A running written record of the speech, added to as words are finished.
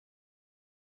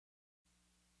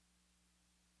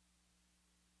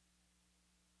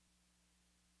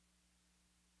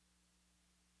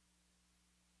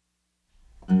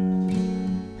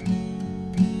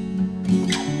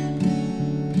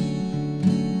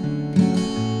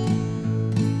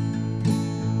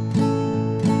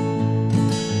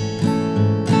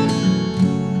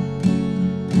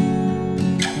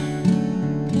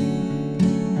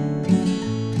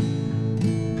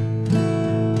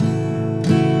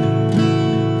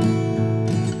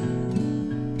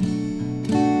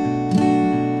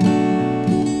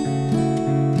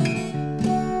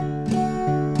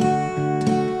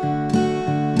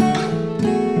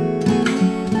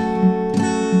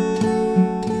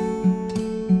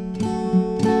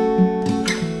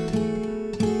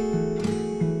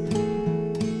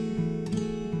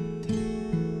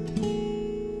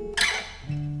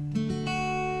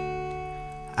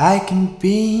I can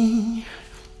be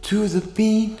to the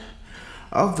beat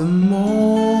of the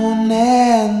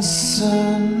morning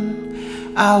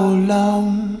sun. I will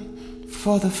long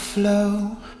for the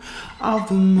flow of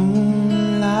the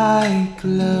moonlight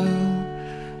glow.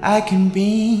 I can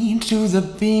be to the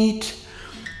beat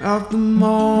of the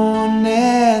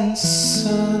morning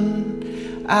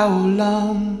sun. I will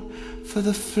long for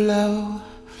the flow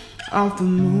of the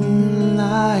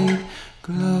moonlight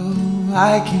glow.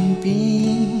 I can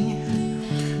be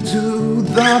to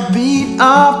the beat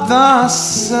of the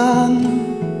sun.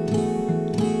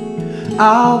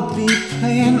 I'll be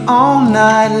playing all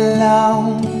night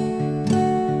long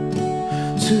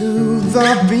to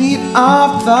the beat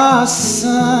of the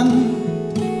sun,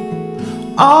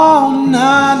 all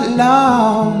night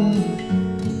long.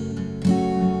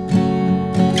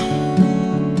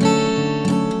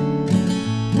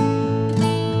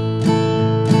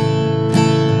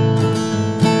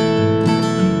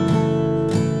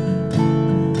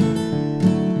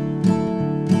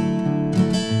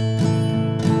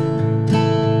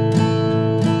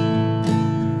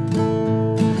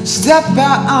 Step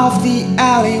out of the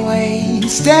alleyway,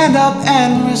 stand up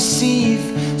and receive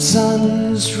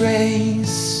sun's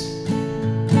rays.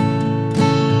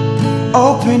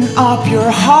 Open up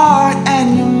your heart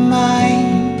and your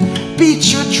mind,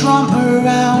 beat your drum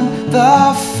around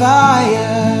the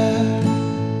fire.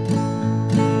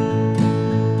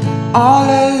 All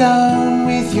alone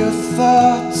with your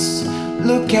thoughts,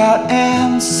 look out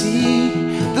and see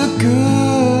the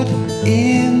good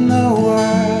in the world.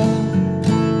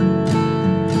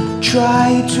 Try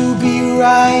to be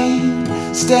right,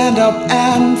 stand up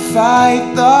and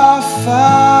fight the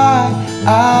fight.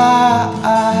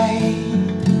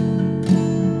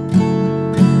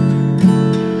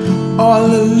 All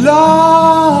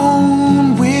alone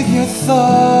with your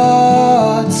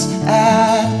thoughts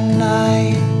at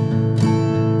night,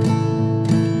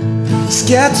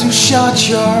 scared to shut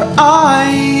your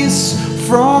eyes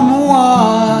from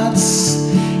what's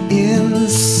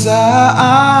inside.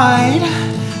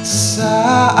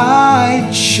 Sideshow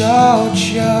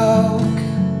joke.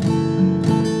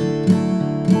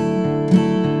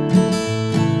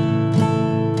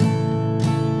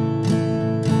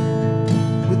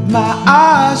 With my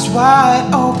eyes wide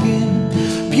open,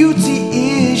 beauty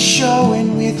is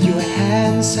showing with your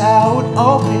hands out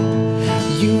open.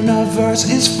 The universe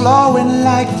is flowing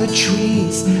like the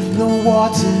trees, the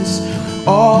waters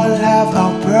all have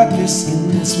our purpose in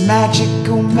this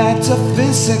magical,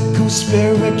 metaphysical,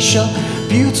 spiritual,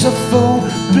 beautiful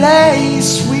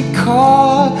place we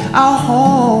call our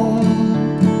home.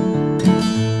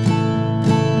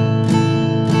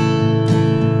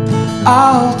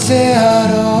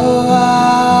 Aotearoa.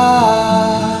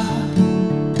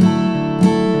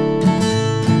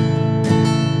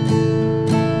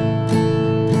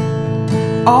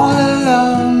 All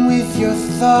alone with your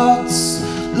thoughts,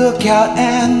 look out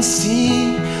and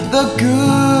see the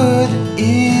good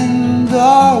in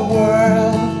the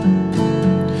world.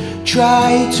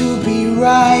 Try to be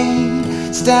right,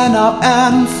 stand up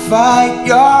and fight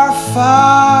your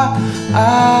fight.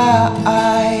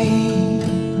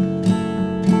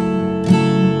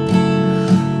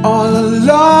 All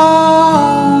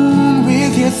alone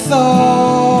with your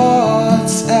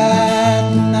thoughts at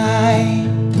night,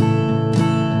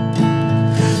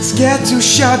 scared to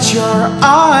shut your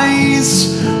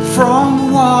eyes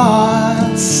from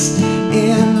what's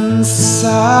inside.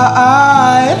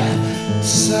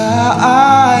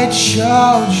 Sideshow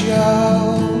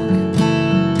joke.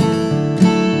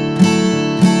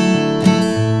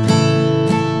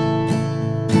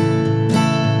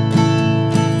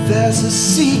 There's a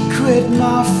secret,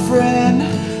 my friend,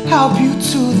 help you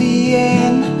to the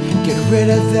end. Get rid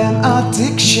of them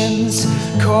addictions,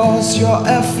 cause your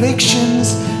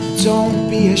afflictions. Don't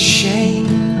be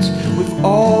ashamed, we've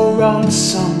all run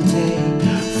someday.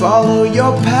 Follow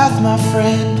your path, my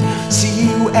friend, see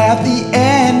you at the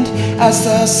end as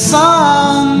the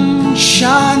sun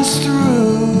shines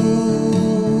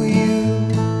through you.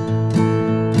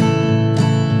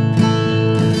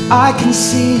 I can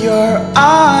see your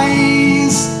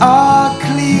eyes are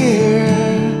clear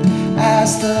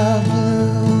as the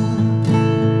blue.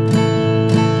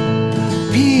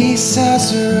 Peace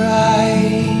has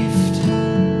arrived.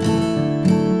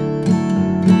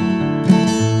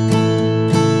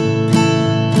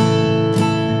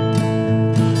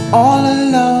 All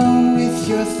alone with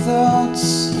your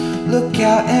thoughts, look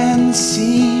out and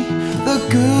see the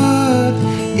good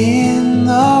in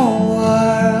the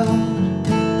world.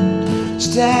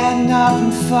 Stand up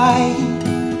and fight,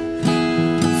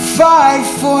 fight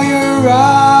for your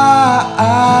rights.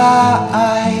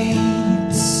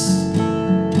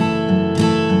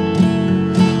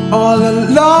 all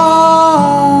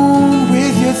alone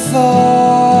with your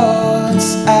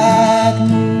thoughts at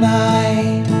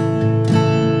night,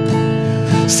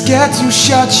 scared to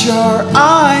shut your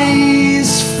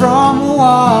eyes from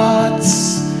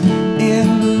what's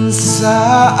inside.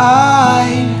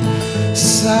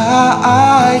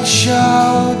 Sideshow.